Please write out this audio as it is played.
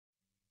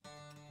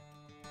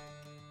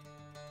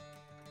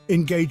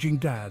Engaging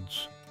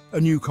Dads,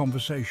 a new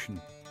conversation.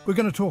 We're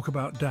going to talk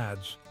about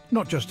dads,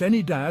 not just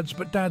any dads,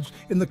 but dads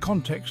in the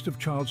context of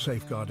child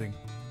safeguarding.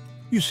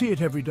 You see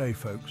it every day,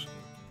 folks.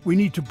 We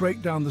need to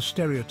break down the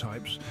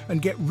stereotypes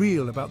and get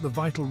real about the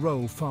vital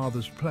role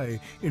fathers play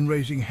in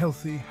raising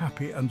healthy,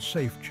 happy and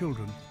safe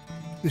children.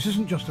 This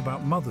isn't just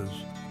about mothers.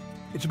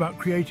 It's about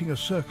creating a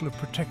circle of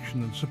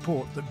protection and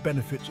support that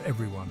benefits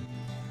everyone.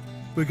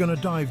 We're going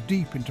to dive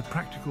deep into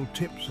practical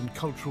tips and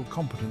cultural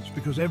competence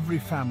because every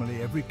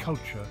family, every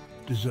culture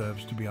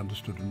deserves to be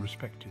understood and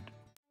respected.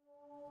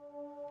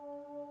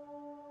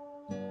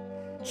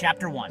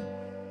 Chapter 1.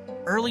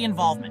 Early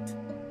involvement.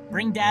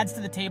 Bring dads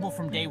to the table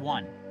from day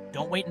one.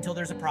 Don't wait until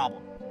there's a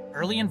problem.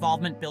 Early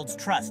involvement builds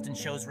trust and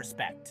shows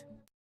respect.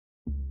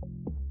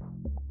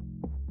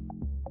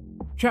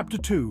 Chapter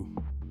 2.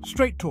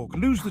 Straight talk,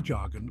 lose the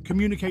jargon,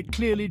 communicate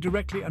clearly,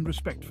 directly and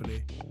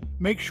respectfully.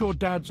 Make sure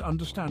dads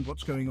understand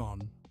what's going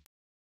on.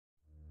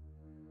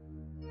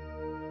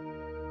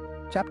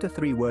 Chapter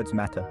 3. Words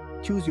matter.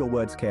 Choose your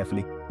words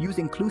carefully. Use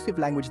inclusive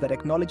language that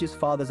acknowledges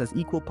fathers as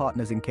equal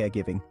partners in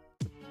caregiving.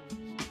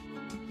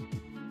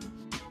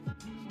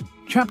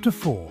 Chapter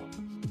 4.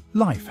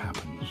 Life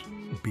happens.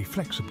 Be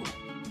flexible.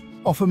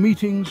 Offer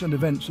meetings and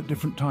events at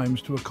different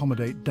times to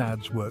accommodate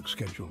dads' work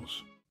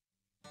schedules.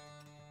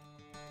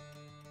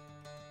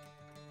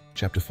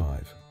 Chapter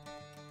 5.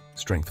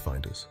 Strength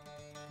finders.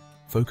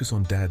 Focus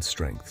on dad's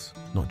strengths,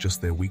 not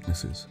just their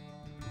weaknesses.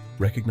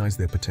 Recognize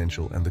their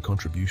potential and the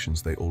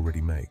contributions they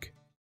already make.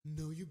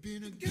 Know you've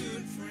been a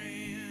good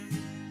friend.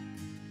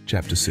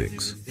 Chapter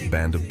 6.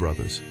 Band of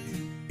brothers.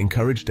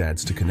 Encourage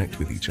dads to connect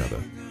with each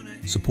other.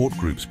 Support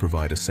groups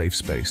provide a safe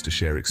space to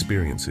share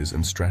experiences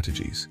and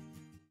strategies.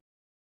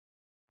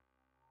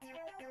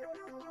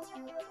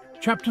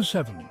 Chapter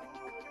 7.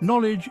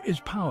 Knowledge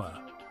is power.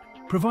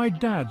 Provide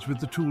dads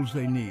with the tools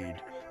they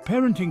need.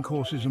 Parenting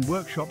courses and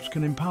workshops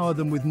can empower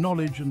them with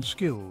knowledge and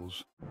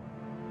skills.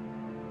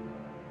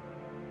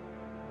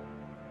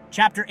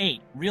 Chapter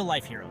 8.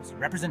 Real-life heroes.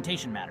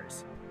 Representation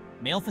matters.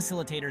 Male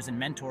facilitators and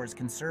mentors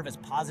can serve as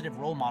positive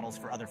role models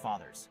for other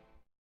fathers.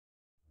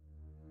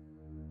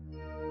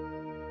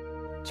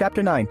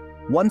 Chapter 9.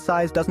 One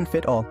size doesn't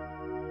fit all.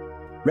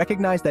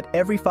 Recognize that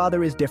every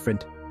father is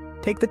different.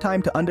 Take the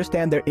time to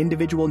understand their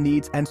individual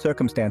needs and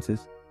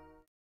circumstances.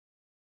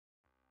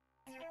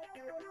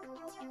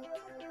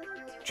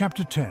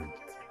 Chapter 10.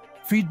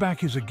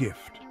 Feedback is a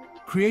gift.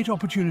 Create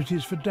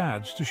opportunities for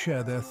dads to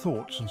share their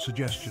thoughts and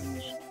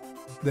suggestions.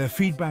 Their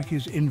feedback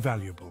is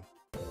invaluable.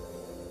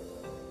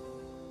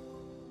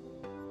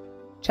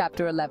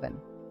 Chapter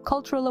 11.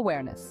 Cultural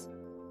awareness.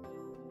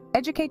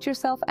 Educate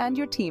yourself and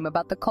your team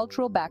about the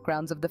cultural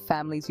backgrounds of the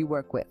families you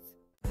work with.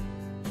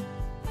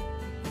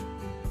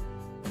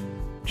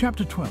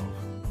 Chapter 12.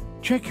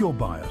 Check your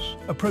bias.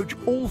 Approach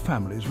all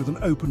families with an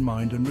open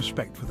mind and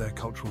respect for their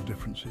cultural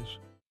differences.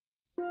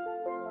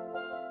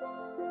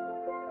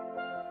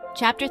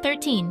 Chapter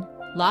 13.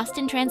 Lost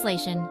in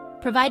translation.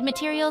 Provide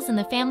materials in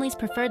the family's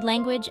preferred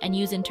language and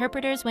use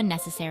interpreters when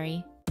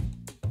necessary.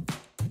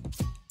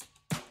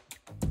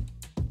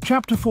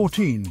 Chapter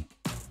 14.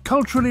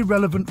 Culturally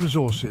relevant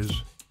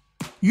resources.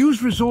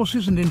 Use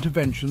resources and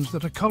interventions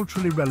that are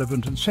culturally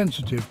relevant and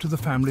sensitive to the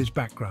family's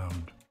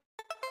background.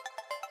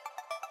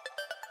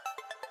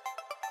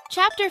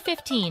 Chapter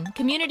 15.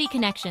 Community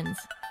connections.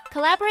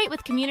 Collaborate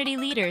with community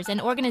leaders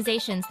and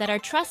organizations that are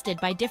trusted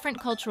by different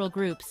cultural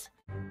groups.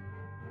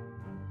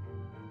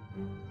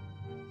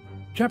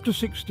 Chapter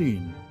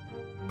 16.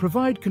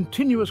 Provide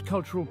continuous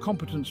cultural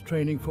competence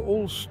training for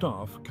all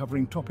staff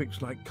covering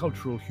topics like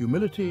cultural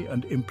humility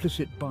and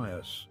implicit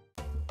bias.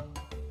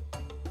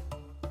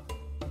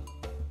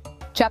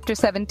 Chapter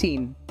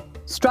 17.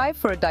 Strive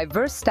for a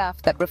diverse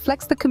staff that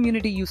reflects the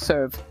community you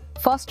serve,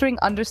 fostering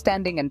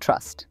understanding and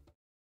trust.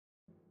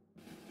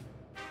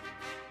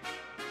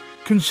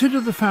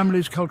 Consider the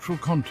family's cultural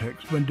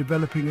context when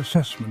developing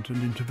assessment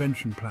and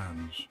intervention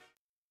plans.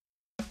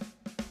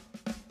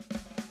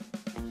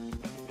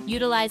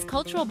 Utilize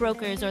cultural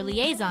brokers or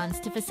liaisons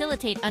to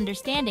facilitate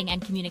understanding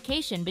and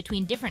communication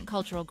between different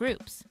cultural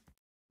groups.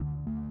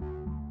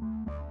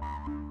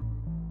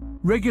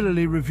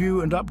 Regularly review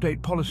and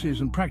update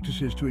policies and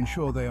practices to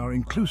ensure they are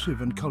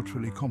inclusive and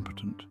culturally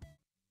competent.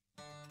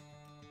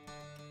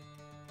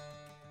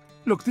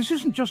 Look, this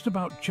isn't just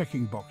about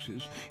checking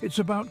boxes. It's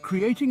about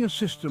creating a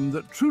system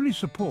that truly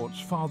supports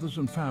fathers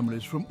and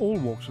families from all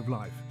walks of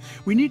life.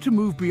 We need to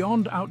move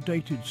beyond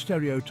outdated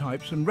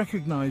stereotypes and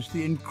recognize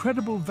the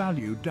incredible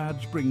value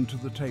dads bring to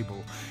the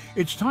table.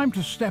 It's time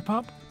to step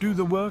up, do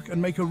the work,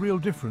 and make a real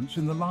difference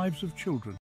in the lives of children.